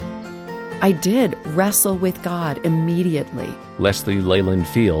I did wrestle with God immediately. Leslie Leyland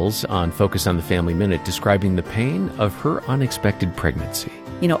Fields on Focus on the Family Minute describing the pain of her unexpected pregnancy.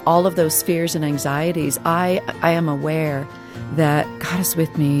 All of those fears and anxieties, I am aware that God is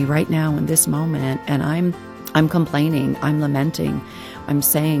with me right now in this moment, and I'm complaining, I'm lamenting, I'm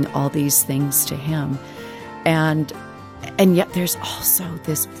saying all these things to Him. And yet there's also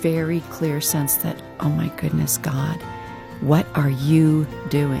this very clear sense that, oh my goodness, God, what are you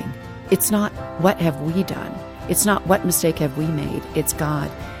doing? It's not what have we done? It's not what mistake have we made? It's God,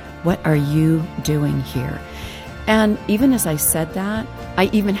 what are you doing here? And even as I said that, I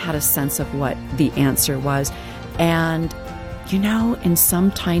even had a sense of what the answer was. And, in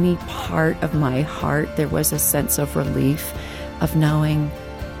some tiny part of my heart, there was a sense of relief of knowing,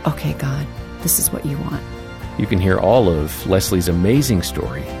 okay, God, this is what you want. You can hear all of Leslie's amazing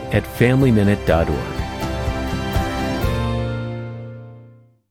story at FamilyMinute.org.